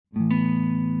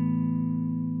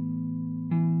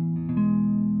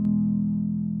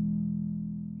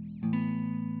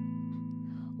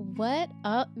What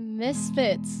up,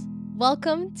 Misfits?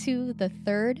 Welcome to the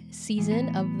third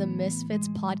season of the Misfits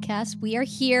podcast. We are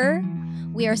here.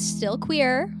 We are still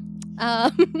queer.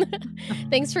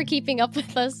 Thanks for keeping up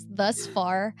with us thus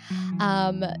far.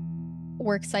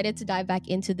 We're excited to dive back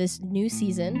into this new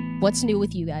season. What's new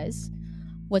with you guys?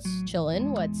 What's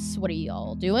chillin'? What are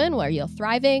y'all doing? What are y'all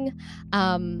thriving?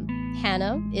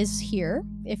 Hannah is here.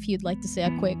 If you'd like to say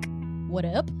a quick what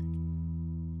up.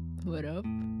 What up?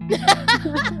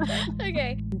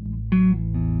 Okay.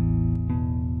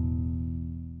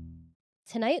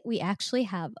 Tonight, we actually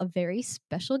have a very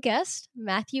special guest,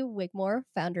 Matthew Wigmore,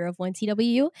 founder of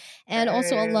 1TW, and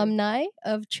also alumni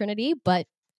of Trinity, but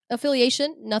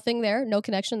affiliation, nothing there, no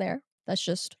connection there. That's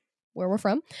just where we're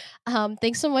from.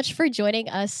 Thanks so much for joining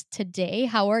us today.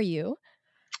 How are you?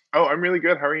 Oh, I'm really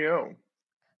good. How are you?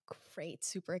 Great.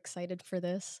 Super excited for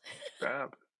this.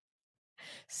 Fab.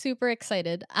 Super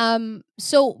excited.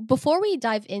 So before we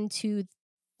dive into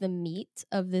the meat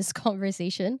of this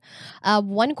conversation,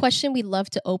 one question we love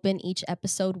to open each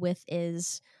episode with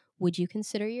is, would you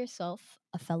consider yourself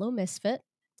a fellow misfit?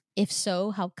 If so,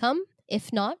 how come?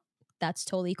 If not, that's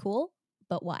totally cool,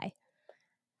 but why?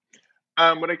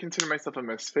 Would I consider myself a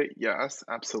misfit? Yes,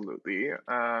 absolutely.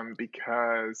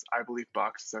 Because I believe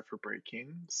boxes are for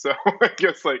breaking. So I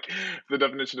guess like the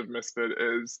definition of misfit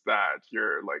is that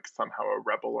you're like somehow a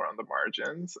rebel or on the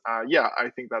margins. Yeah,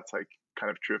 I think that's like kind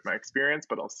of true of my experience,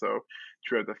 but also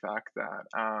true of the fact that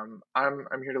I'm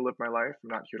here to live my life. I'm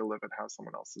not here to live it how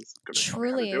someone else is going to tell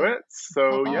me how to do it.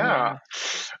 So yeah.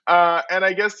 And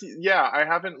I guess I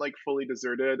haven't like fully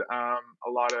deserted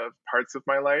a lot of parts of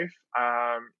my life,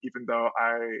 even though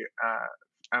I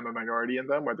am a minority in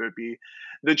them, whether it be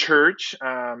the church,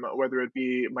 whether it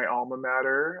be my alma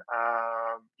mater.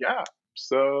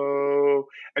 So,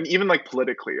 and even like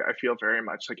politically, I feel very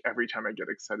much like every time I get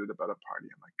excited about a party,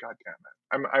 I'm like, God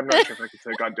damn it. I'm not sure if I can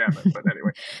say God damn it, but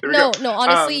anyway. There we go. No,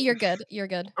 honestly, you're good. You're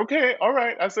good. Okay, all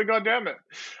right. I said God damn it.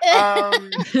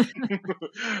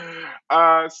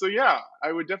 So yeah,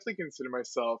 I would definitely consider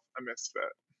myself a misfit.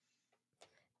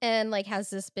 And like,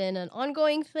 has this been an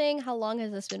ongoing thing? How long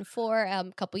has this been for?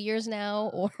 A couple years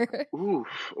now, or? Oof.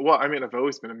 Well, I mean, I've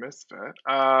always been a misfit.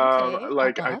 Okay,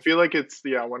 Like, pop I off. feel like it's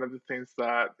one of the things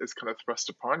that is kind of thrust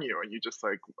upon you, and you just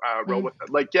like roll Mm. with it.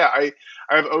 Like, yeah,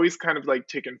 I've always kind of like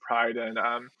taken pride in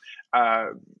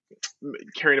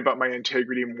caring about my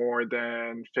integrity more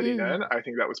than fitting in. I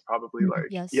think that was probably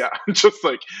like, Yes. just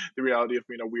like the reality of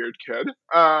being a weird kid.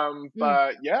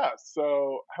 But yeah,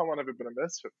 so how long have I been a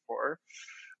misfit for?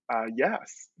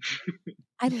 Yes.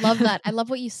 I love that. I love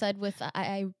what you said with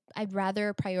I'd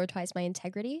rather prioritize my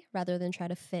integrity rather than try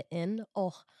to fit in.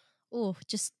 Oh,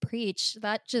 just preach.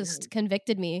 That just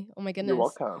convicted me. Oh my goodness. You're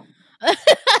welcome.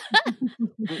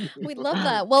 We love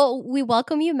that. Well, we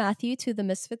welcome you, Matthew, to the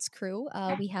Misfits crew.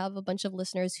 We have a bunch of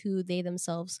listeners who they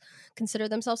themselves consider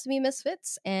themselves to be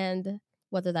misfits, and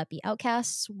whether that be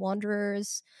outcasts,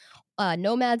 wanderers,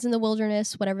 nomads in the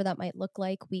wilderness, whatever that might look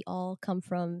like, we all come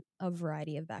from a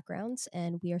variety of backgrounds,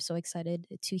 and we are so excited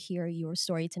to hear your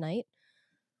story tonight.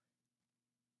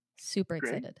 Super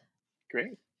excited.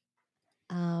 Great.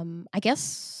 I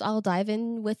guess I'll dive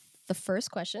in with the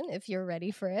first question if you're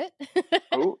ready for it.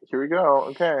 Oh, here we go.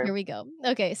 Okay. Here we go.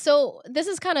 Okay, so this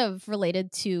is kind of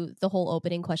related to the whole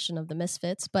opening question of the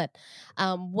Misfits, but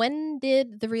when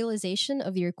did the realization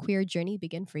of your queer journey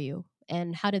begin for you?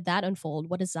 And how did that unfold?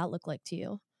 What does that look like to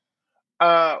you?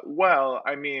 Well,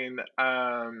 I mean,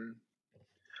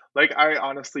 like I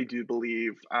honestly do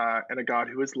believe in a God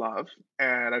who is love,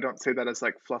 and I don't say that as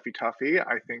like fluffy toughy.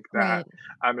 I think that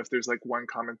Right. if there's like one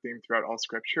common theme throughout all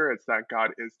Scripture, it's that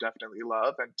God is definitely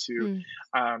love, and to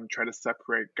try to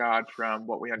separate God from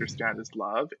what we understand as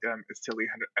love is silly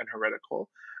and heretical.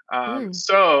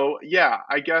 So yeah,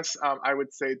 I guess I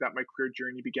would say that my queer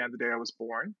journey began the day I was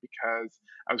born because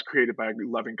I was created by a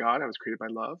loving God. I was created by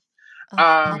love.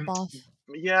 Pop off.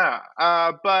 Yeah,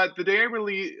 but the day I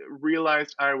really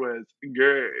realized I was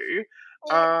gay,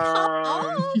 Pop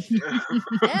um, off.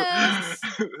 Yes.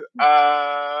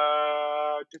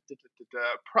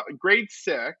 grade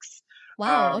 6.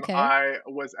 Wow. Okay. I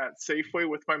was at Safeway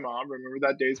with my mom. Remember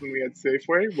that days when we had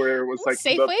Safeway, where it was like the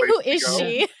Safeway. place Who to is go?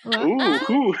 she? Ooh,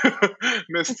 who?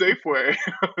 Miss Safeway,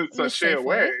 Miss sashay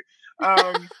away.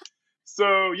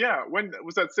 So yeah, when I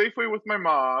was at Safeway with my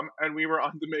mom, and we were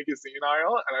on the magazine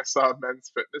aisle, and I saw a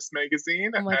men's fitness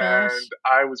magazine, Oh my gosh. and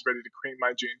I was ready to cream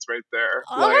my jeans right there.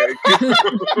 Oh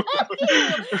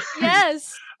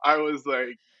yes. I was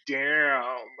like,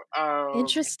 damn.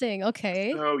 Interesting.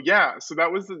 Okay. So yeah, so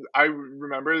that was I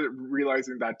remember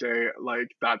realizing that day, like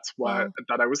that's what Wow.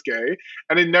 that I was gay,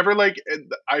 and it never like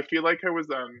I feel like I was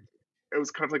it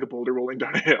was kind of like a boulder rolling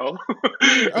down a hill.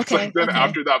 It's Okay. like then Okay.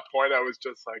 after that point, I was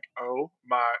just like, oh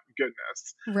my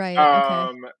goodness. Right.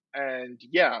 Okay. And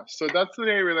yeah, so that's the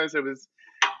day I realized I was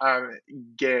um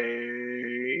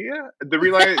gay.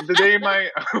 The day my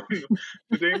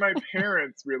the day my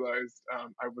parents realized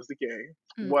I was gay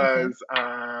Okay. was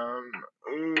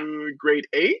grade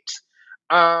 8.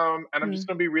 And I'm just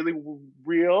gonna be really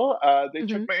real. They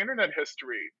took Mm-hmm. my internet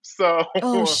history. So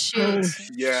Oh Oh, shoot.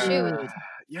 yeah, Shoot. shoot.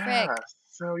 yeah. Frick.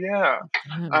 So yeah.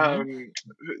 Damn. Um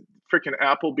freaking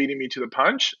Apple beating me to the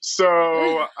punch.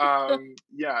 So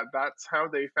yeah, that's how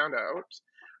they found out.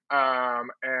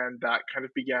 And that kind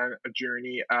of began a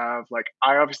journey of like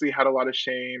I obviously had a lot of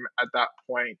shame at that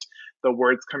point. The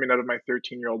words coming out of my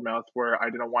 13-year-old mouth were I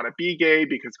didn't want to be gay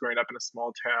because growing up in a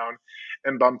small town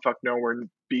in bumfuck nowhere in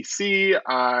BC,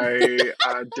 I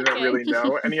didn't Okay. really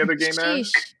know any other gay men.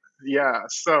 Sheesh. Yeah,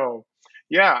 so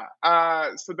yeah,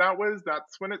 so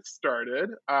that's when it started.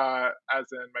 As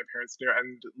in my parents knew,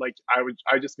 and like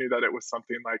I just knew that it was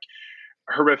something like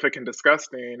horrific and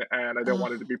disgusting, and I didn't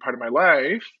want it to Oh. be part of my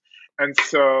life. And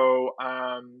so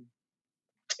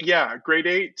yeah, grade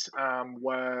 8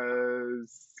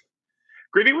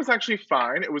 was actually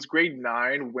fine. It was grade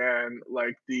 9 when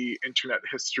like the internet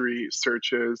history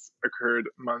searches occurred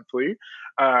monthly,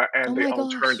 Oh and they my all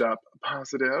turned gosh. up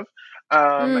positive.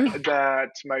 Mm.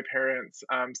 That my parents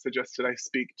suggested I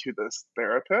speak to this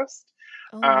therapist,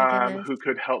 Oh my goodness. who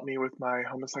could help me with my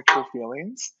homosexual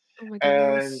feelings. Oh my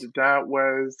And goodness. that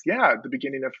was, yeah, the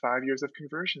beginning of 5 years of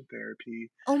conversion therapy.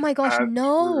 Oh my gosh.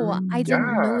 No, I Through, didn't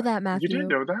yeah, know that, you didn't Matthew.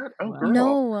 know that? Oh, Wow. girl.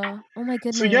 No. Oh my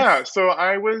So yeah, goodness. so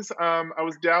I was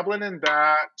dabbling in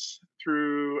that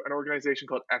through an organization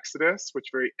called Exodus, which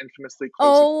very infamously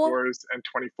closed its Oh, doors in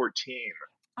 2014.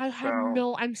 I had So,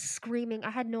 no. I'm screaming. I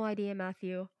had no idea,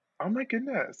 Matthew. oh my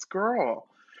goodness, girl.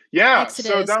 Yeah,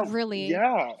 so Exodus, really.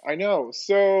 yeah, I know.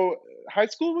 So high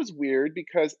school was weird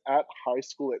because at high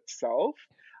school itself,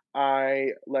 I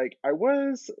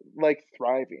was like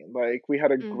thriving. Like we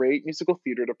had a Mm, great musical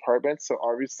theater department, so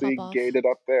pop obviously off. gated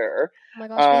up there. Oh my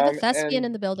gosh, we have a thespian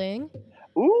in And the building.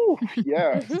 ooh,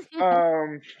 yes.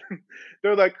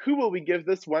 They're like, who will we give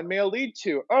this one male lead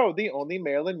to? Oh, the only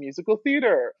male in musical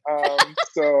theater.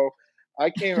 So I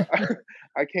came,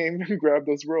 I came and grabbed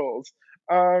those roles.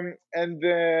 And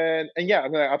yeah,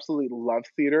 and I absolutely love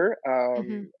theater.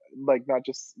 Hmm. Like not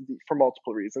just for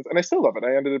multiple reasons, and I still love it.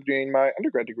 I ended up doing my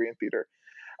undergrad degree in theater.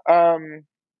 Um,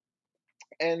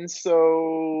 and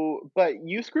so, but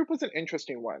youth group was an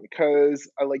interesting one because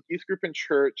I like youth group in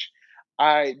church.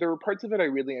 There were parts of it I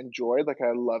really enjoyed. Like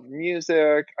I loved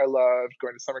music, I loved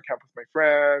going to summer camp with my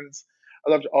friends,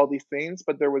 I loved all these things.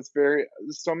 But there was very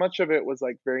so much of it was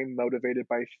like very motivated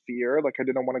by fear. Like I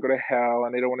didn't want to go to hell,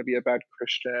 and I didn't want to be a bad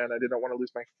Christian. I didn't want to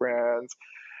lose my friends,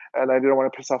 and I didn't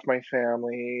want to piss off my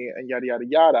family, and yada yada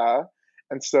yada.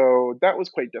 And so that was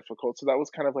quite difficult. So that was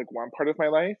kind of like one part of my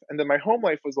life. And then my home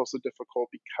life was also difficult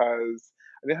because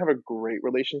I didn't have a great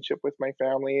relationship with my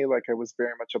family. Like I was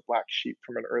very much a black sheep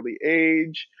from an early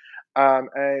age.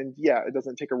 And yeah, it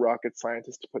doesn't take a rocket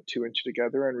scientist to put two and two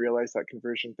together and realize that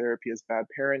conversion therapy is bad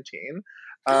parenting.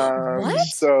 What?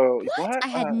 So What? what? I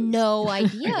had no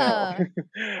I know. idea.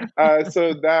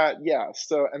 So that, yeah.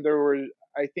 So, and there were,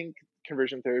 I think,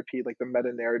 conversion therapy, like the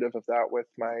meta narrative of that with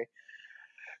my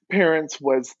parents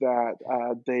was that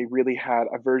they really had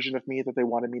a version of me that they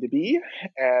wanted me to be,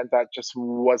 and that just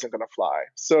wasn't going to fly.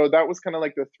 So that was kind of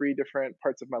like the three different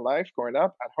parts of my life growing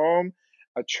up at home,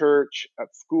 at church,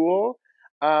 at school.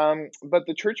 But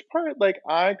the church part, like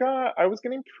I was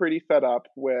getting pretty fed up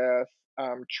with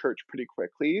church pretty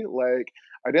quickly. Like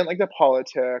I didn't like the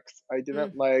politics. I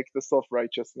Mm, didn't like the self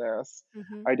righteousness.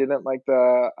 hmm. I didn't like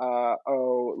the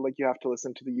oh, like you have to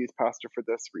listen to the youth pastor for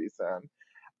this reason.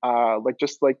 Like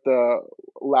just like the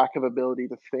lack of ability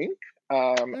to think.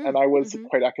 And Mm, I was hmm.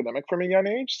 quite academic from a young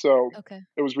age, so Okay.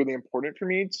 it was really important for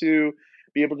me to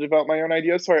be able to develop my own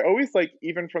ideas. So I always like,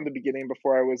 even from the beginning,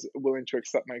 before I was willing to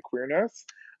accept my queerness,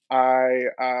 I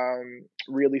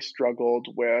really struggled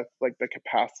with like the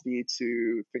capacity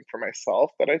to think for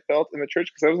myself that I felt in the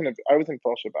church because I was in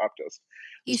Fellowship Baptist.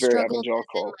 It You was very struggled as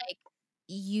in evangelical. like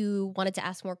you wanted to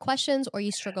ask more questions, or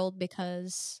you struggled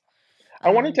because I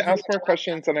wanted to you ask didn't more know how to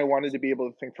questions ask and I more wanted to be questions. able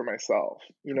to think for myself.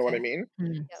 You know what I Okay. mean?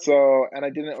 Mm. Yep. So, and I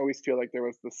didn't always feel like there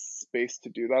was the space to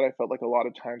do that. I felt like a lot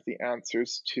of times the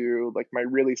answers to like my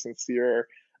really sincere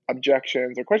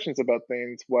objections or questions about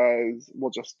things was,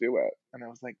 "We'll just do it." And I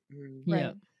was like,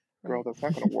 Yeah. Right. "Girl, Right. that's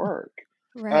not going to work."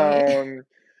 Right. Um,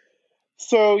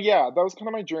 So yeah, that was kind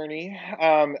of my journey.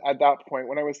 At that point,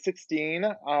 when I was 16,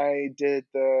 I did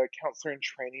the counselor and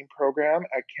training program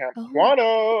at Camp Oh.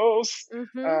 Quanos.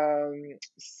 Mm-hmm.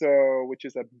 Which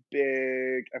is a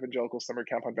big evangelical summer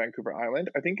camp on Vancouver Island.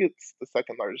 I think it's the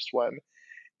second largest one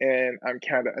in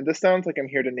Canada. And this sounds like I'm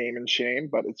here to name and shame,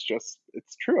 but it's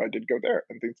true. I did go there,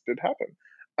 and things did happen.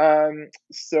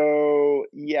 So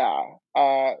yeah,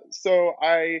 so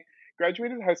I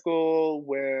graduated high school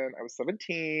when I was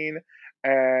 17,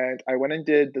 and I went and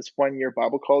did this 1 year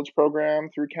Bible college program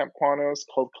through Camp Quanos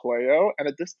called Kaleo. And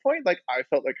at this point, like I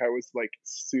felt like I was like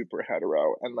super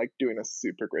hetero and like doing a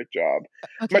super great job,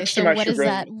 Okay, much to so my what is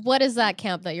that? chagrin. What is that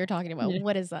camp that you're talking about? Yeah.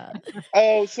 What is that?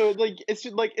 Oh, so like it's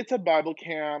just like it's a Bible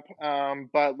camp,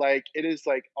 but like it is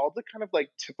like all the kind of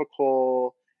like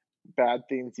typical bad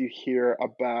things you hear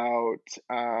about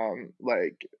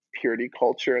like purity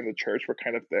culture in the church were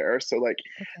kind of there. So like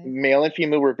Okay. male and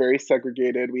female were very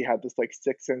segregated. We had this like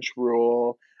 6 inch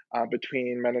rule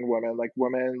between men and women. Like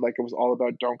women, like it was all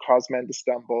about don't cause men to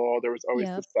stumble. There was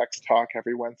always the Yep. sex talk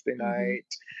every Wednesday Mm-hmm. night,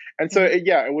 and so Yep.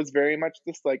 yeah, it was very much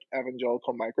this like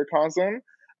evangelical microcosm.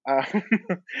 Um,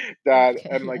 that Okay.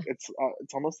 and like Yeah. it's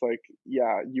almost like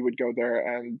yeah, you would go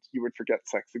there and you would forget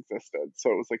sex existed.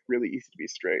 So it was like really easy to be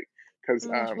straight because Oh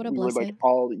my gosh, what a we were like blessing.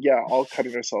 all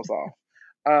cutting ourselves off.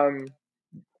 Um,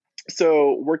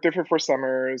 so worked there for 4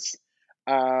 summers.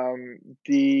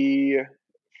 The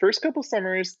first couple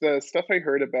summers, the stuff I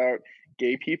heard about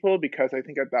gay people, because I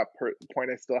think at that point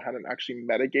I still hadn't actually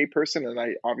met a gay person, and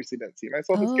I obviously didn't see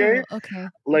myself as gay. Oh, okay.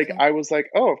 Like Okay. I was like,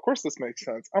 oh, of course this makes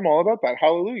sense. I'm all about that.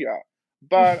 Hallelujah.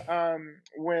 But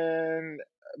when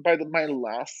my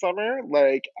last summer,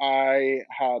 like I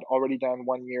had already done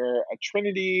 1 year at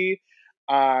Trinity.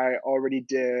 I already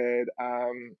did.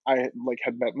 I like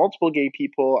had met multiple gay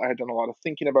people. I had done a lot of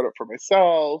thinking about it for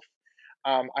myself.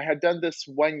 I had done this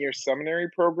 1 year seminary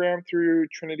program through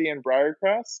Trinity and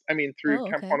Briarcrest. I mean, through Oh,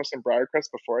 Camp okay. Quantos and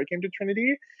Briarcrest before I came to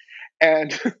Trinity.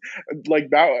 And like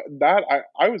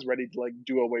I was ready to like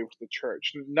do away with the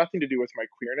church. Nothing to do with my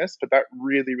queerness, but that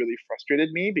really, really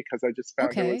frustrated me because I just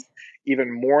found there was Okay.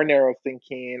 even more narrow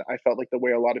thinking. I felt like the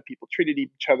way a lot of people treated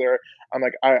each other. I'm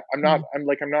like, Mm.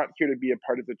 I'm not here to be a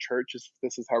part of the church if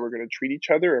this is how we're gonna treat each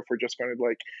other, if we're just gonna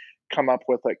like come up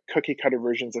with like cookie cutter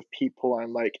versions of people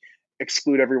and like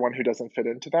exclude everyone who doesn't fit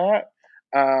into that.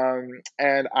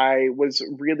 And I was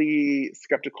really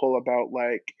skeptical about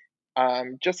like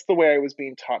just the way I was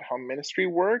being taught how ministry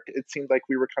worked. It seemed like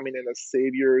we were coming in as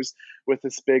saviors with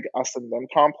this big us and them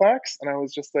complex, and I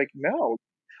was just like, no.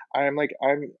 I'm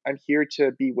here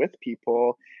to be with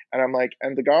people, and I'm like,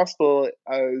 and the gospel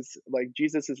is like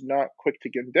Jesus is not quick to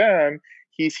condemn.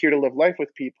 He's here to live life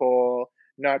with people,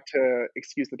 not to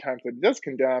excuse the times that he does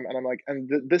condemn. And I'm like, and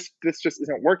this just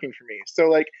isn't working for me. So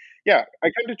like, yeah, I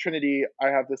come to Trinity. I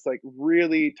have this like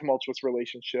really tumultuous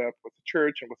relationship with the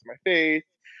church and with my faith.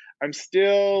 I'm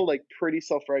still like pretty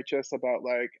self-righteous about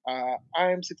like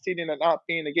I'm succeeding at not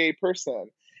being a gay person.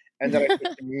 And then I get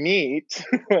to meet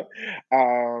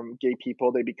gay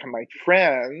people. They become my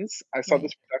friends. I saw Right.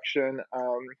 this production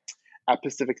at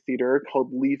Pacific Theater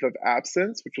called Leave of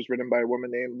Absence, which was written by a woman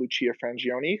named Lucia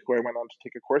Frangioni, who I went on to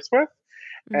take a course with.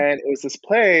 Mm. And it was this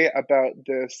play about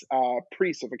this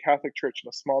priest of a Catholic church in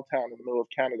a small town in the middle of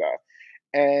Canada.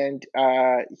 And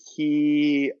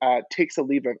he takes a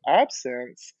leave of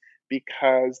absence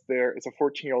because there is a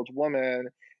 14-year-old woman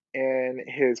in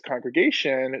his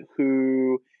congregation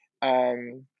who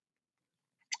um,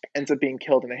 ends up being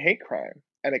killed in a hate crime.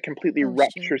 And it completely Oh shoot.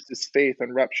 ruptures his faith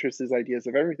and ruptures his ideas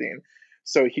of everything.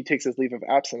 So he takes his leave of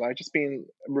absence. I just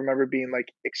remember being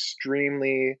like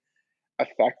extremely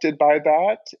affected by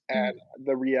that, Mm. and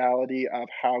the reality of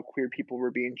how queer people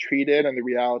were being treated, and the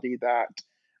reality that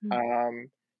Mm.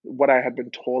 um, what I had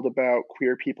been told about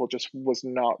queer people just was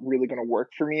not really going to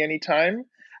work for me anytime.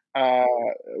 Uh,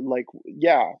 like,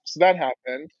 yeah, so that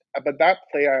happened. But that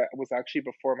play was actually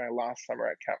before my last summer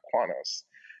at Camp Quanos.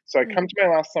 So I Mm. come to my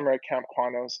last summer at Camp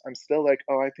Quanos. I'm still like,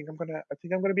 oh, I think I'm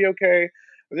gonna be okay.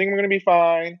 I think I'm gonna be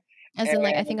fine. As in,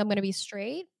 like, I And think I'm gonna be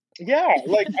straight. yeah,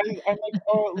 like I'm like,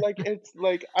 oh, like it's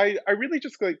like I really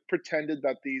just like pretended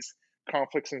that these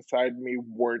conflicts inside me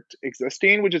weren't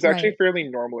existing, which is actually a Right. fairly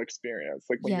normal experience.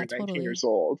 Like when Yeah. you're 19 Totally. years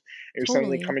old and you're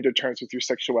suddenly Totally. coming to terms with your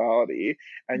sexuality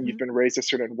and you've Hmm. been raised a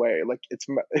certain way, like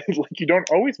like you don't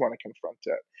always want to confront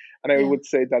it. And I Yeah. would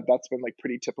say that that's been like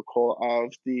pretty typical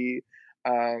of the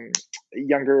um,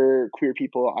 younger queer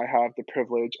people I have the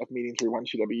privilege of meeting through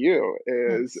 1TW.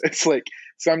 Is Nice. it's like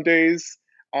some days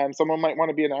someone might want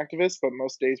to be an activist, but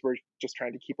most days we're just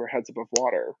trying to keep our heads above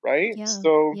water, right? Yeah.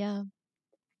 So Yeah.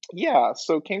 yeah,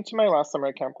 so came to my last summer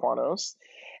at Camp Quanos,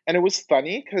 And it was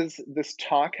funny because this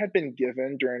talk had been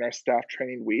given during our staff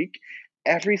training week.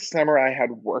 Every summer I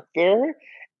had worked there,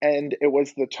 and it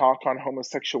was the talk on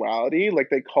homosexuality. Like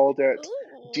they called it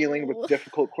dealing with Ooh.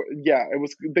 yeah, it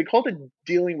was they called it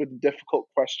dealing with difficult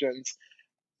questions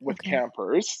with Okay.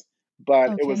 campers,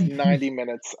 but it was Okay. 90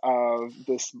 minutes of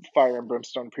this fire and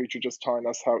brimstone preacher just telling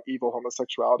us how evil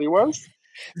homosexuality was.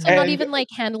 So not And even like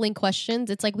handling questions.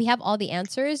 It's like we have all the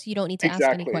answers. You don't need to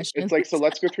ask any exactly. It's questions. like, so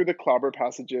let's go through the clobber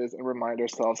passages and remind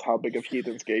ourselves how big of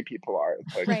heathens gay people are.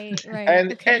 It's like, Right, right.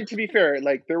 Okay. and to be fair,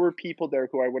 like there were people there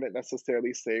who I wouldn't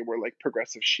necessarily say were like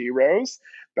progressive sheroes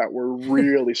that were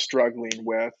really struggling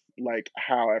with like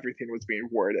how everything was being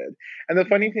worded. And the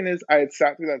funny Mhm. thing is I had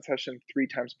sat through that session 3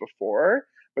 times before,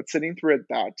 but sitting through it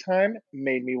that time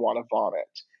made me want to vomit.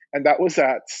 And that was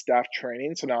at staff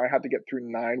training. So now I had to get through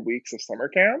 9 weeks of summer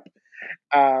camp.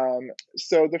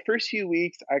 So the first few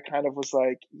weeks, I kind of was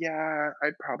like, yeah, I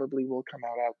probably will come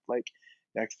out at like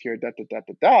next year, da da da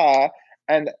da da.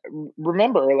 And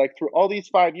remember, like through all these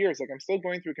 5 years, like I'm still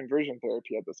going through conversion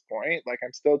therapy at this point. Like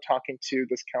I'm still talking to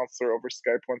this counselor over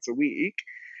Skype once a week.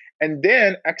 And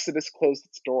then Exodus closed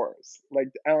its doors. Like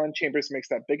Alan Chambers makes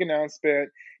that big announcement.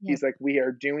 Yep. He's like, we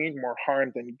are doing more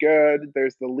harm than good.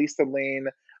 There's the Lisa Lane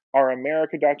Our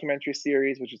America documentary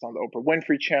series, which is on the Oprah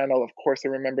Winfrey channel. Of course, I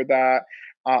remember that.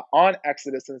 On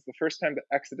Exodus, and it's the first time that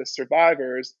Exodus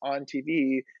survivors on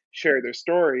TV share their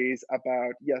stories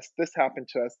about, yes, this happened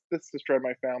to us, this destroyed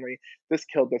my family, this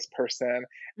killed this person.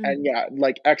 And Mm. yeah,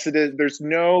 like Exodus, there's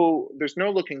no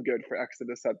looking good for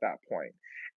Exodus at that point.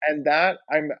 And that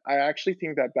I actually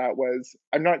think that that was,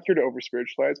 I'm not here to over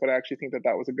spiritualize, but I actually think that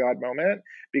that was a God moment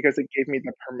because it gave me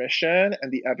the permission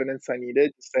and the evidence I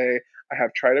needed to say, I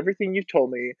have tried everything you've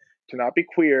told me to not be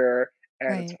queer,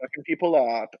 and it's Right. fucking people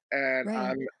up, and Right.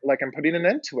 I'm putting an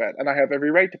end to it, and I have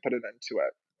every right to put an end to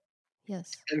it.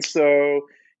 Yes. And so,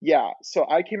 yeah, so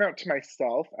I came out to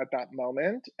myself at that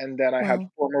moment, and then I had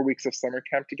Wow. 4 more weeks of summer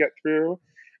camp to get through,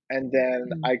 and then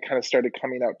Mm. I kind of started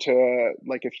coming out to,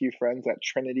 like, a few friends at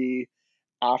Trinity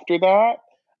after that.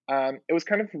 It was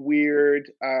kind of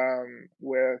weird,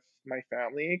 with my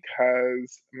family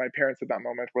because my parents at that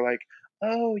moment were like,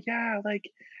 "Oh, yeah, like,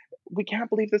 we can't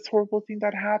believe this horrible thing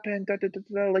that happened, da, da, da,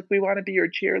 da, like, we wanna be your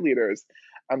cheerleaders."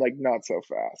 I'm like, "Not so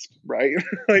fast," right?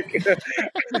 Like,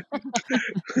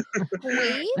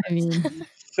 Wait. I mean,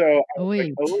 so I was like,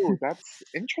 wait. "Oh, that's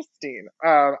interesting."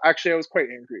 Actually, I was quite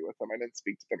angry with them. I didn't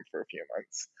speak to them for a few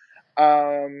months.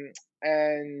 Um,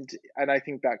 and I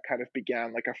think that kind of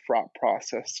began like a fraught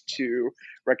process to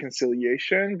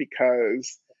reconciliation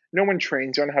because no one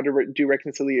trains you on how to do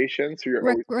reconciliation, so you're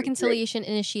always going through it. Reconciliation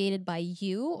initiated by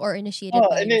you or initiated Well,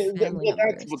 by and your family well,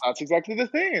 members? that's exactly the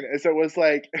thing, is it was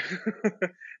like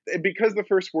because the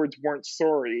first words weren't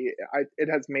sorry, it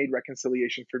has made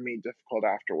reconciliation for me difficult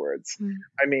afterwards. Mm.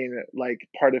 I mean, like,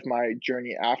 part of my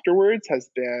journey afterwards has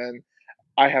been,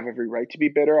 I have every right to be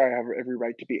bitter, I have every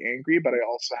right to be angry, but I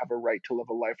also have a right to live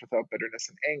a life without bitterness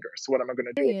and anger. So what am I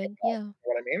gonna do about Period. that? Yeah.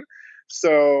 You know what I mean?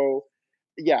 So,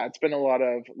 yeah, it's been a lot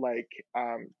of, like,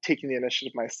 taking the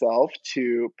initiative myself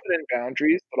to put in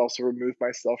boundaries, but also remove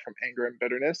myself from anger and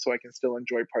bitterness so I can still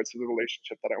enjoy parts of the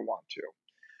relationship that I want to.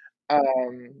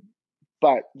 Um,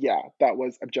 but yeah, that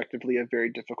was objectively a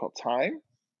very difficult time.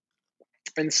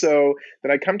 And so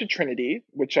then I come to Trinity,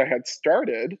 which I had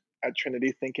started at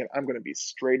Trinity thinking I'm gonna be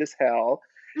straight as hell.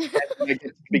 And I get to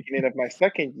the beginning of my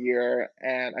second year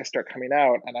and I start coming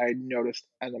out and I noticed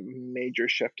a major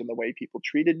shift in the way people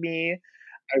treated me.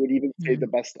 I would even say the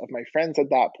Mm. best of my friends at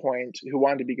that point who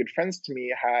wanted to be good friends to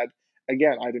me had,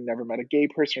 again, either never met a gay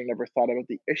person or never thought about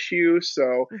the issue.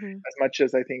 So Mhm. as much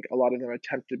as I think a lot of them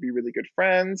attempted to be really good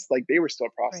friends, like they were still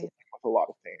processing Right. with a lot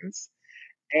of things.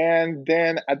 And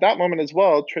then at that moment as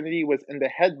well, Trinity was in the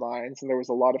headlines, and there was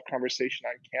a lot of conversation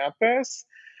on campus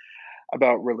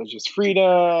about religious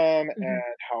freedom Mhm.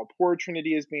 and how poor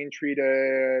Trinity is being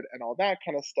treated and all that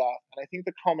kind of stuff. And I think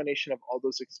the culmination of all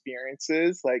those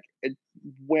experiences, like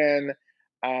when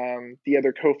the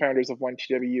other co-founders of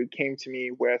 1TW came to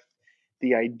me with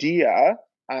the idea,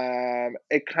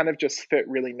 it kind of just fit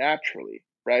really naturally,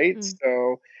 right? Mm.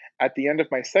 So at the end of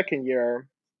my second year,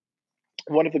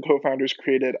 one of the co-founders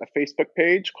created a Facebook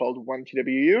page called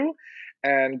 1TWU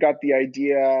and got the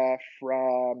idea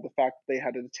from the fact that they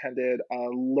had attended a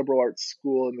liberal arts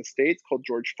school in the States called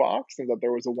George Fox and that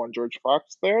there was a one George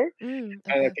Fox there. Mm.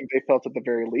 And I Okay. think they felt at the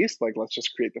very least, like, let's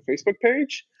just create the Facebook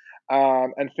page.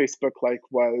 And Facebook like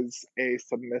was a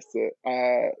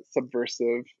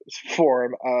subversive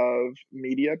form of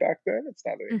media back then. It's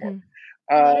not anymore. Mhm.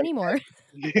 Not Um, anymore.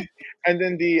 and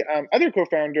then the other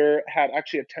co-founder had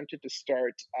actually attempted to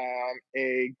start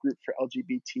a group for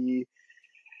LGBT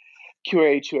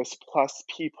QA2S plus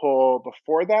people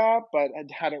before that, but I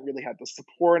hadn't really had the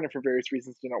support and for various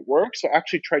reasons didn't work. So I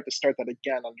actually tried to start that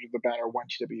again under the banner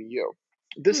 1TWU.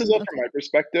 This is all from Okay. my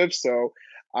perspective. So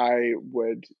I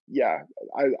would, yeah,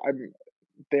 I'm,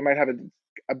 they might have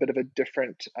a bit of a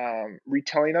different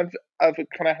retelling of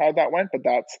kind of how that went, but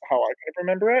that's how I kind of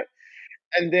remember it.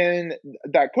 And then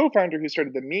that co-founder who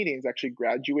started the meetings actually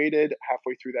graduated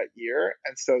halfway through that year,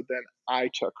 and so then I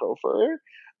took over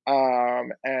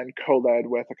and co-led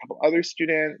with a couple other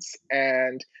students.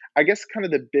 And I guess kind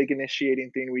of the big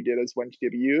initiating thing we did as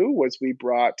 1TW was we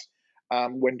brought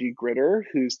Wendy Gritter,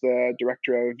 who's the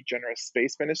director of Generous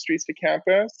Space Ministries, to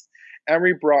campus. And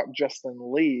we brought Justin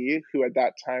Lee, who at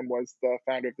that time was the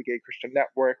founder of the Gay Christian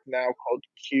Network, now called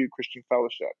Q Christian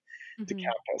Fellowship, to Hmm.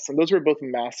 campus. And those were both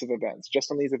massive events.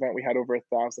 Justin Lee's event, we had over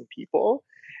 1,000 people.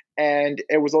 And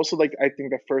it was also like, I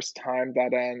think, the first time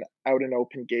that an out and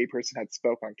open gay person had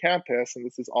spoke on campus. And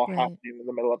this is all Right. happening in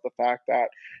the middle of the fact that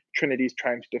Trinity's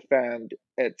trying to defend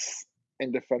its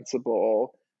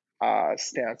indefensible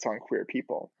stance on queer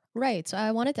people. Right. So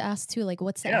I wanted to ask too, like,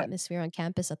 what's the Yeah. atmosphere on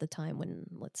campus at the time when,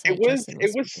 let's It say, was Justin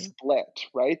it was was speaking? split,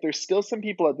 right? There's still some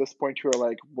people at this point who are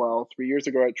like, well, 3 years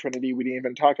ago at Trinity, we didn't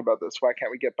even talk about this. Why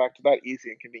can't we get back to that easy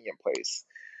and convenient place?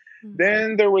 Mm.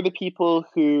 Then there were the people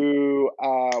who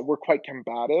were quite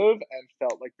combative and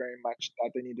felt like very much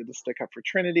that they needed to stick up for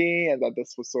Trinity and that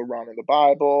this was so wrong in the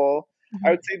Bible. I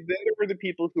Hmm. would say then there were the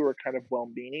people who were kind of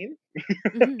well-meaning,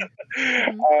 Hmm.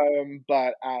 Hmm.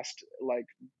 but asked like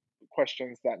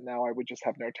questions that now I would just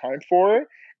have no time for.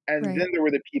 And Right. then there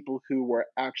were the people who were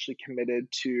actually committed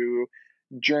to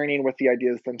journeying with the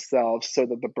ideas themselves so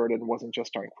that the burden wasn't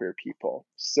just on queer people.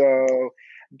 So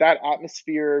that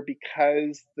atmosphere,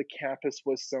 because the campus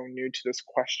was so new to this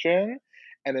question,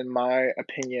 and in my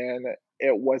opinion,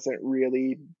 it wasn't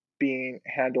really being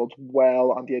handled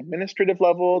well on the administrative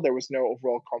level. There was no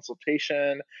overall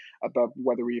consultation about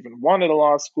whether we even wanted a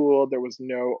law school. There was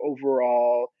no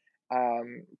overall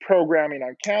programming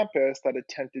on campus that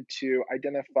attempted to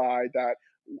identify that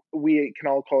we can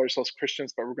all call ourselves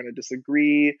Christians, but we're going to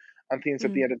disagree on things.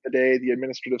 At the Mm. end of the day, the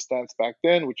administrative stance back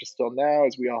then, which is still now,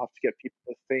 is we all have to get people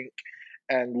to think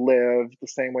and live the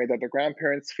same way that their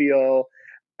grandparents feel.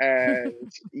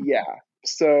 And yeah,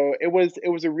 so it was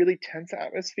a really tense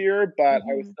atmosphere, but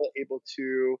I was Hmm. still able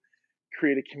to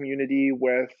create a community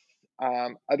with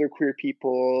other queer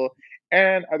people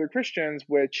and other Christians,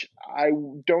 which I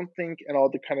don't think in all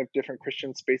the kind of different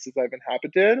Christian spaces I've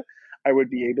inhabited, I would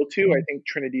be able to. I think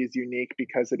Trinity is unique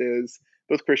because it is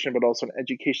both Christian but also an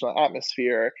educational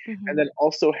atmosphere, and Hmm. then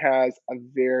also has a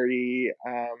very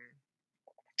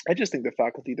I just think the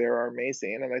faculty there are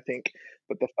amazing, and I think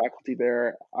that the faculty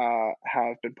there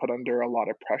have been put under a lot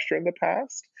of pressure in the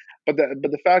past. But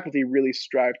the faculty really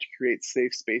strive to create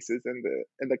safe spaces in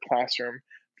the classroom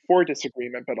for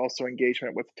disagreement, but also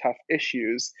engagement with tough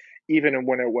issues, even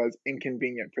when it was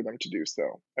inconvenient for them to do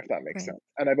so, if that makes Right. sense.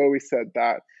 And I've always said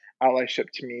that allyship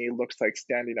to me looks like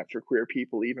standing up for queer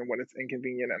people, even when it's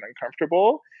inconvenient and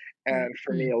uncomfortable. Right. And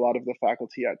for me, Mm. a lot of the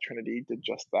faculty at Trinity did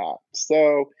just that.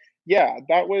 So yeah,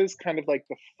 that was kind of like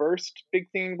the first big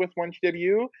thing with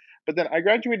 1TW. But then I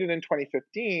graduated in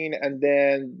 2015, and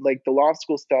then like the law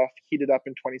school stuff heated up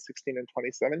in 2016 and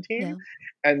 2017. Yeah.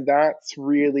 And that's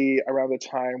really around the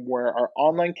time where our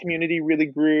online community really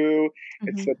grew.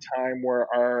 It's Hmm. the time where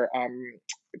our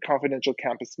confidential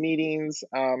campus meetings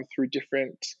through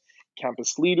different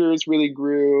campus leaders really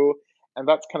grew. And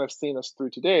that's kind of seen us through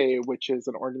today, which is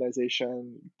an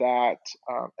organization that,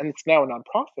 and it's now a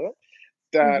nonprofit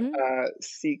that Hmm.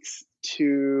 seeks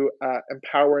to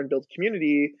empower and build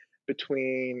community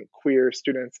between queer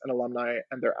students and alumni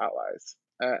and their allies.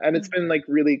 And it's Mm. been like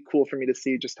really cool for me to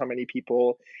see just how many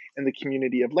people in the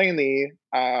community of Langley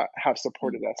have Mm.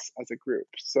 supported us as a group.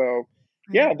 So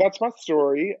Right. yeah, that's my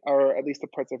story, or at least the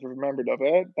parts I've remembered of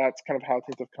it. That's kind of how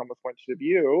things have come with One to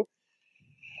View.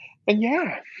 And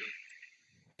yeah,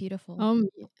 Beautiful. Um,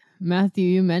 Matthew,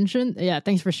 you mentioned, yeah,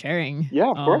 thanks for sharing yeah,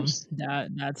 of course.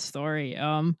 that story.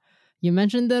 You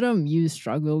mentioned that you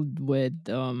struggled with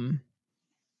a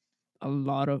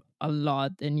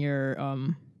lot in your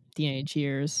teenage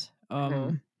years.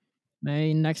 Hmm.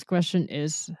 My next question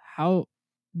is, how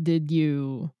did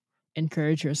you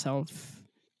encourage yourself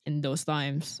in those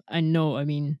times? I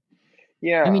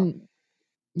Yeah. mean,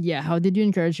 yeah, how did you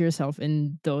encourage yourself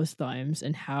in those times,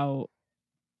 and how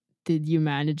did you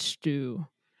manage to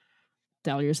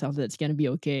tell yourself that it's gonna be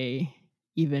okay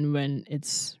even when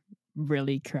it's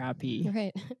really crappy?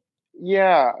 Right.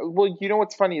 Yeah, well, you know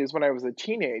what's funny is when I was a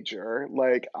teenager,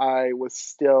 like I was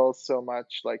still so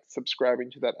much like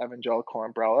subscribing to that evangelical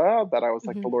umbrella that I was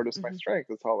like, the Hmm. Lord is my Hmm. strength,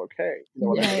 it's all okay. You know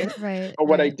what I Yeah. Right, mean? right, But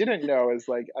what I right. didn't know is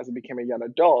like as I became a young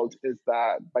adult, is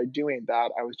that by doing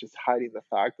that, I was just hiding the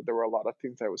fact that there were a lot of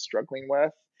things I was struggling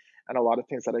with and a lot of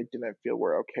things that I didn't feel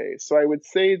were okay. So I would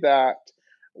say that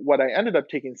what I ended up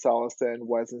taking solace in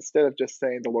was instead of just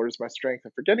saying the Lord is my strength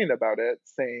and forgetting about it,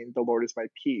 saying the Lord is my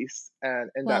peace. And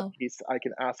in that Wow. peace, I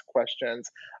can ask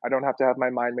questions. I don't have to have my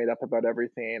mind made up about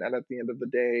everything. And at the end of the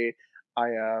day,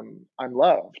 I'm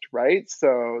loved, right?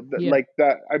 So that Yeah. like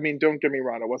that, I mean, don't get me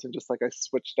wrong, it wasn't just like I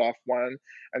switched off one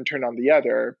and turned on the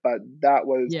other, but that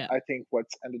was, Yeah. I think,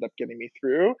 what's ended up getting me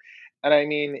through. And I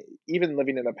mean, even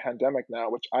living in a pandemic now,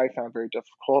 which I found very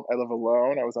difficult, I live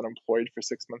alone. I was unemployed for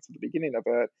 6 months at the beginning of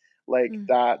it. Like Mm.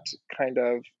 that kind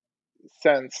of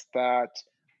sense that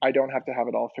I don't have to have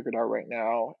it all figured out right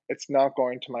now. It's not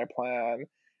going to my plan.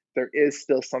 There is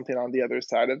still something on the other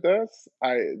side of this.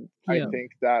 I Yeah.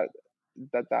 think that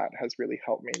that has really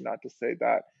helped me, not to say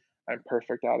that I'm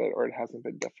perfect at it or it hasn't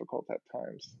been difficult at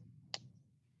times.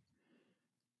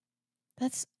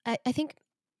 I think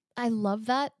I love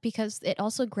that because it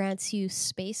also grants you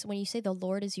space when you say the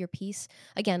Lord is your peace.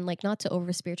 Again, like not to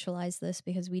over spiritualize this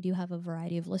because we do have a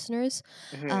variety of listeners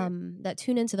Hmm. that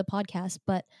tune into the podcast,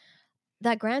 but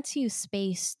that grants you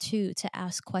space to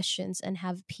ask questions and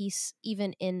have peace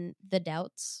even in the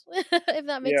doubts, if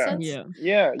that makes Yeah, sense. Yeah.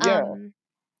 yeah, yeah. Um,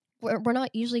 we're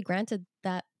not usually granted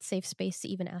that safe space to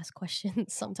even ask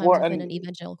questions sometimes Well, within and an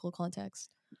evangelical context.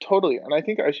 totally. And I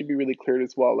think I should be really clear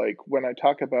as well. Like when I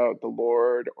talk about the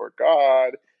Lord or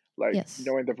God, like Yes.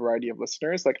 knowing the variety of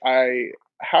listeners, like I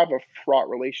have a fraught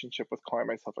relationship with calling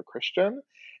myself a Christian.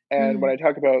 And when Mm, I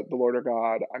talk about the Lord or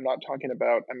God, I'm not talking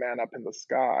about a man up in the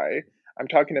sky. I'm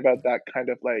talking about that kind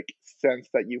of like sense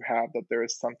that you have that there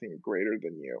is something greater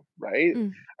than you, right?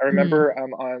 mm. I Mm. remember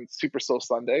on Super Soul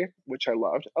Sunday, which I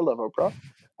loved. I love Oprah.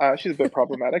 She's a bit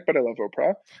problematic, but I love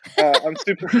Oprah. On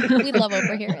Super, We love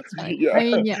Oprah here. It's fine. yeah, I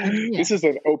mean, yeah. this is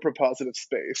an Oprah positive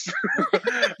space.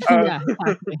 um, Yeah,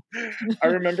 exactly. I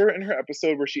remember in her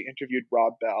episode where she interviewed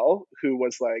Rob Bell, who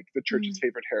was like the church's Mm.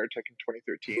 favorite heretic in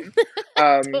 2013.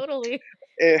 Um, Totally.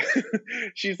 eh,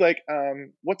 she's like,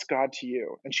 "What's God to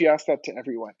you?" And she asked that to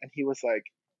everyone, and he was like,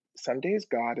 "Some days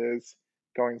God is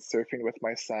going surfing with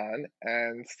my son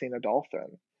and seeing a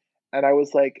dolphin." And I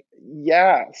was like,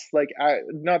 "Yes." Like I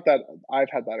not that I've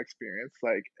had that experience.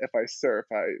 Like if I surf,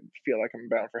 I feel like I'm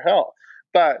bound for hell.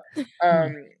 But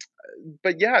Mm. um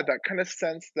but yeah, that kind of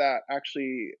sense that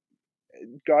actually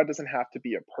God doesn't have to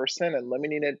be a person and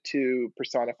limiting it to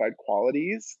personified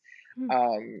qualities, Mm,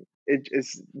 it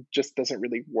is just doesn't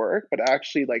really work. But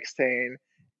actually, like saying,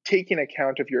 taking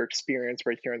account of your experience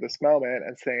right here in this moment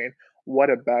and saying, what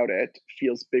about it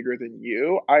feels bigger than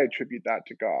you? I attribute that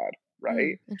to God,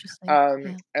 right? interesting.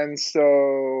 Yeah. And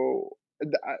so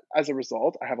as a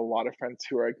result, I have a lot of friends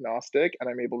who are agnostic, and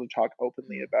I'm able to talk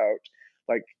openly Mm, about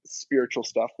like spiritual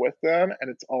stuff with them, and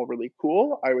it's all really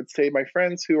cool. I would say my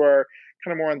friends who are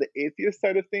kind of more on the atheist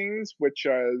side of things, which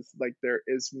is like there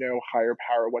is no higher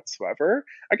power whatsoever,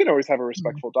 I can always have a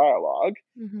Mm. respectful dialogue.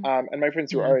 mhm, And my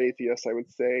friends who Yeah. are atheists, I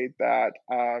would say that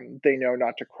they know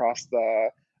not to cross the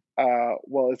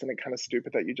well, isn't it kind of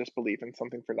stupid that you just believe in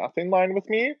something for nothing line with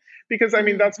me? Because I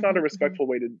mean, mm, that's not a mhm, mhm, respectful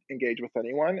way to engage with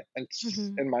anyone. And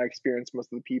mhm, in my experience,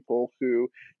 most of the people who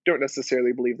don't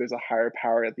necessarily believe there's a higher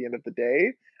power at the end of the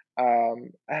day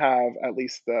have at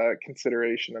least the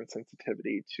consideration and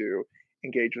sensitivity to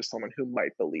engage with someone who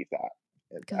might believe that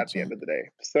at the end Gotcha. of the day.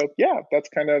 So yeah, that's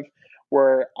kind of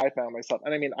where I found myself.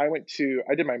 And I mean, I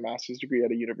did my master's degree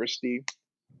at a university,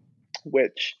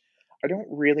 which I don't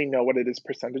really know what it is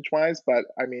percentage wise, but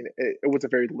I mean, it was a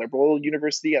very liberal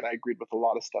university and I agreed with a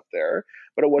lot of stuff there.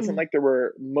 But it wasn't Mm, like there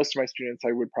were most of my students,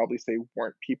 I would probably say,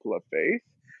 weren't people of faith.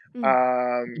 mm,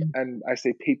 Mm. And I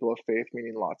say people of faith,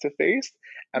 meaning lots of faith.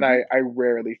 And mhm, I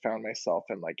rarely found myself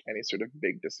in like any sort of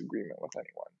big disagreement with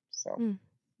anyone. So, mm.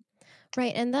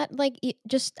 Right, and that like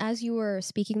just as you were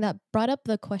speaking, that brought up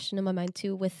the question in my mind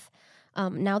too. With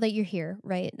now that you're here,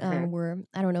 right? mhm, Where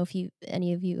I don't know if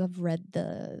any of you have read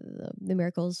the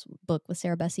Miracles book with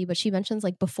Sarah Bessey, but she mentions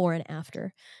like before and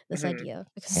after this mhm, idea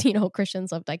because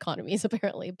Christians love dichotomies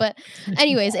apparently. But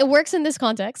anyways, it works in this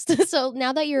context. So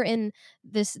now that you're in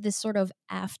this sort of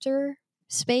after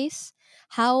space.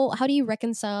 How do you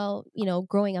reconcile,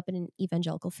 growing up in an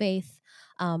evangelical faith,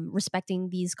 respecting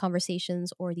these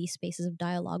conversations or these spaces of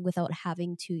dialogue without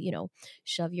having to,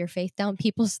 shove your faith down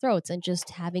people's throats, and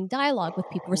just having dialogue with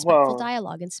people, respectful Well,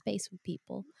 dialogue and space with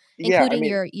people, yeah, I including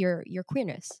mean, your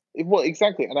queerness. well,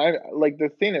 exactly. And I like the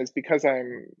thing is because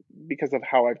of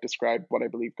how I've described what I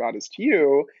believe God is to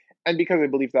you, and because I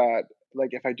believe that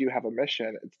like if I do have a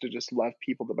mission, it's to just love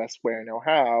people the best way I know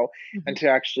how, Mhm. and to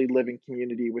actually live in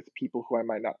community with people who I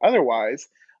might not otherwise.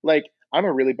 Like I'm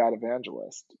a really bad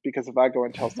evangelist because if I go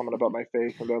and tell someone about my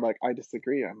faith and they're like, I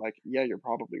disagree, I'm like, yeah, you're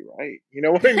probably right. You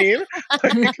know what I mean?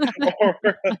 Like, or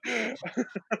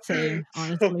Same, so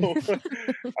honestly.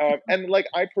 and like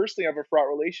I personally have a fraught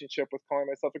relationship with calling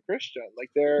myself a Christian. Like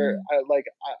there,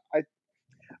 Mm,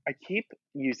 I keep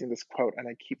using this quote and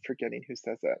I keep forgetting who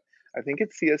says it. I think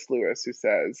it's C.S. Lewis who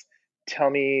says, "Tell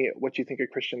me what you think a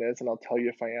Christian is, and I'll tell you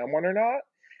if I am one or not."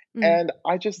 mm, And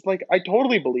I just like I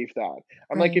totally believe that.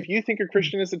 I'm like, right, if you think a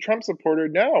Christian is a Trump supporter,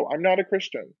 no, I'm not a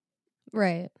Christian,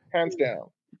 right. hands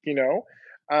down. You know,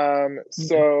 Yeah.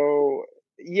 so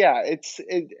yeah,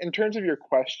 in terms of your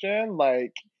question,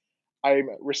 like I'm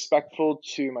respectful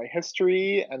to my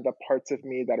history and the parts of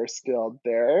me that are still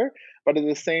there, but at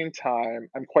the same time,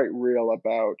 I'm quite real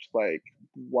about like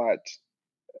what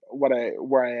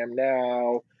where I am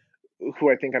now, who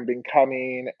I think I'm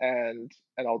becoming, and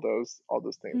all those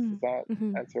things. Does Mm, that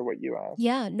mhm. answer what you asked?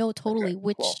 Yeah, no, Okay, totally. cool.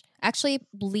 Which actually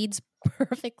leads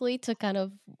perfectly to kind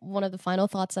of one of the final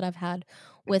thoughts that I've had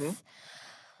Hmm. with,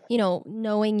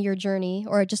 knowing your journey,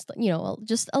 or just,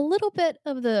 just a little bit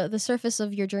of the surface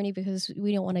of your journey, because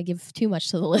we don't want to give too much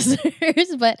to the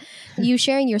listeners, but you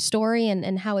sharing your story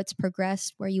and how it's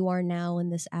progressed where you are now in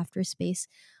this after space.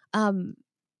 Um,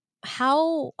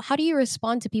 how do you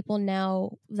respond to people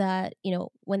now that,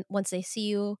 when once they see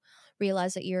you,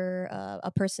 realize that you're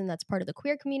a person that's part of the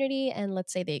queer community, and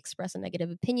let's say they express a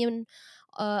negative opinion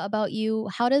about you?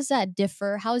 How does that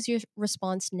differ? How is your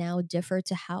response now differ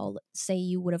to how, say,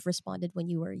 you would have responded when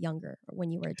you were younger or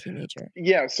when you were a teenager?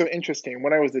 Yeah, so interesting.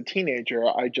 When I was a teenager,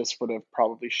 I just would have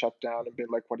probably shut down and been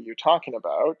like, "What are you talking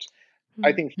about?"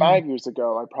 I Hmm. think Mm. 5 years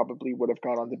ago, I probably would have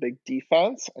gone on the big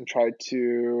defense and tried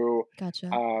to, Gotcha.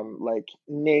 like,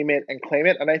 name it and claim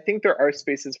it, and I think there are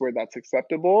spaces where that's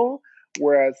acceptable,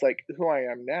 whereas, like, who I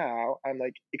am now, I'm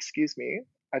like, "Excuse me,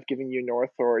 I've given you no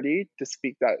authority to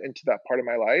speak that into that part of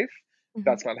my life. Hmm.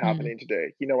 That's not Mm. happening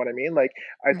today." You know what I mean? Like,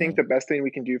 I think Right. the best thing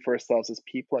we can do for ourselves as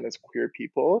people and as queer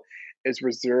people is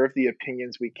reserve the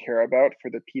opinions we care about for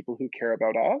the people who care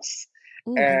about us,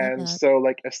 Ooh, I love and that. so,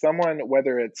 like, if someone,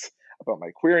 whether it's about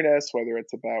my queerness, whether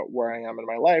it's about where I am in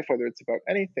my life, whether it's about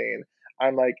anything,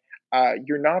 I'm like,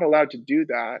 you're not allowed to do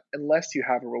that unless you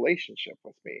have a relationship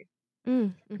with me.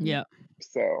 Mm, hmm. Yeah.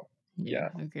 So, Yeah.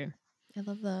 yeah. Okay. I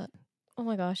love that. Oh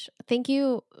my gosh. Thank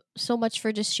you so much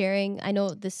for just sharing. I know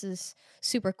this is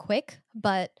super quick,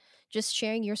 but just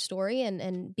sharing your story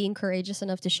and being courageous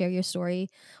enough to share your story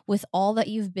with all that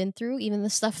you've been through, even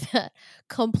the stuff that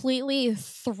completely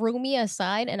threw me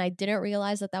aside and I didn't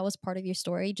realize that that was part of your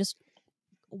story. Just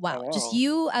I wow. Just know.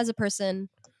 you as a person.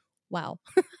 Wow.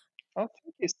 Oh,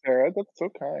 thank you, Sarah. That's so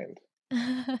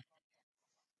kind.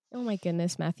 Oh my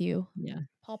goodness, Matthew. Yeah.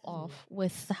 Pop off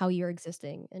with how you're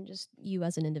existing and just you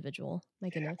as an individual. My I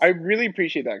goodness. really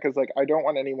appreciate that because, like, I don't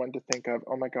want anyone to think of,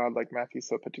 oh my God, like Matthew's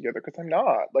so put together because I'm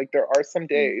not. Like, there are some Mm.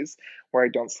 days where I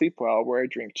don't sleep well, where I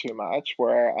drink too much,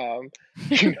 where,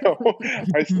 you know,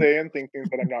 I say and think things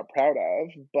that I'm not proud of.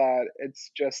 But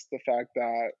it's just the fact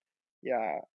that,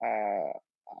 yeah,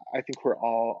 I think we're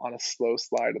all on a slow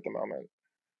slide at the moment.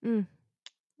 Mm.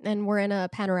 And we're in a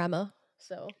panorama.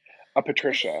 So,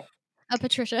 Patricia.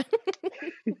 Patricia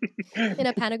in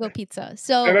a Panago pizza. And a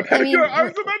So, I pedigo mean, I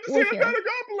was about to say we're a here.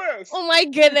 pedigopolis. Oh my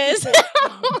goodness.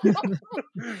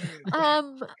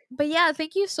 But yeah,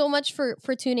 thank you so much for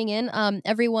tuning in.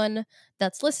 Everyone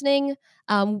that's listening.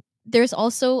 There's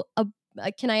also a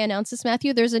can I announce this,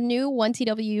 Matthew? There's a new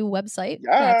 1TW website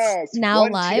that's Yes, now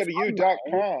live online.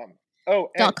 onetwu.com. O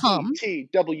Dot N E com. T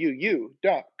W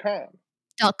U.com.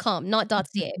 Dot com, not dot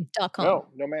 .ca. Dot com. No,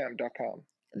 no ma'am.com.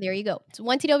 There you go. It's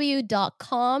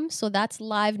 1TW.com. So that's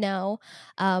live now.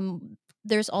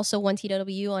 There's also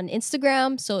 1TW on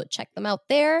Instagram. So check them out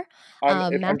there. If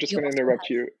I'm just Matthew going to also interrupt has,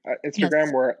 you, yes,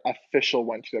 Instagram, we're official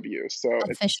 1TW. So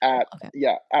it's official. Okay.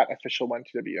 at official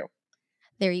 1TW.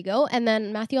 There you go. And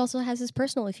then Matthew also has his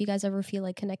personal. If you guys ever feel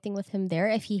like connecting with him there,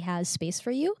 if he has space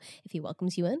for you, if he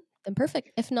welcomes you in, then perfect.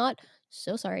 If not,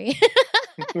 so sorry.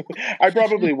 I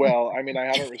probably will. I mean, I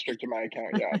haven't restricted my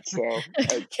account yet. So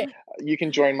Okay. you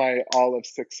can join my all of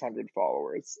 600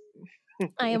 followers.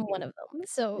 I am one of them.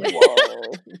 So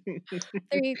Wow.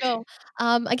 there you go.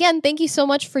 Again, thank you so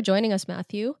much for joining us,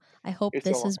 Matthew. I hope You're so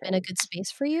this has been a welcome. good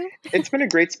space for you. It's been a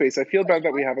great space. I feel bad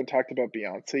that we haven't talked about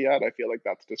Beyonce yet. I feel like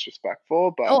that's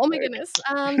disrespectful, but Oh my like goodness.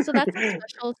 So that's a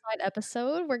special side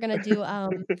episode. We're gonna do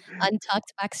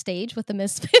Untucked Backstage with the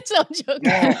Misfits. No, I'm joking.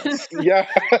 yes,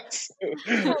 yes.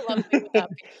 I love doing that.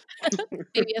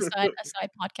 Maybe a side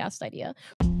podcast idea.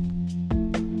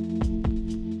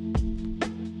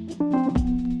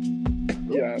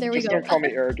 Yeah, There we just go. don't call me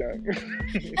arrogant.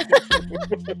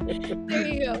 There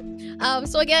you go.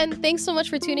 So again, thanks so much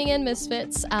for tuning in,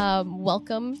 Misfits.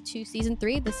 Welcome to season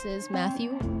 3. This is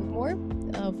Matthew Wigmore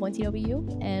of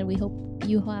 1TW, and we hope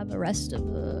you have a rest of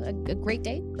a great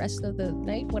day, rest of the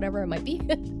night, whatever it might be.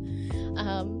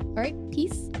 All right,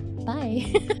 peace.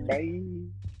 Bye. Bye.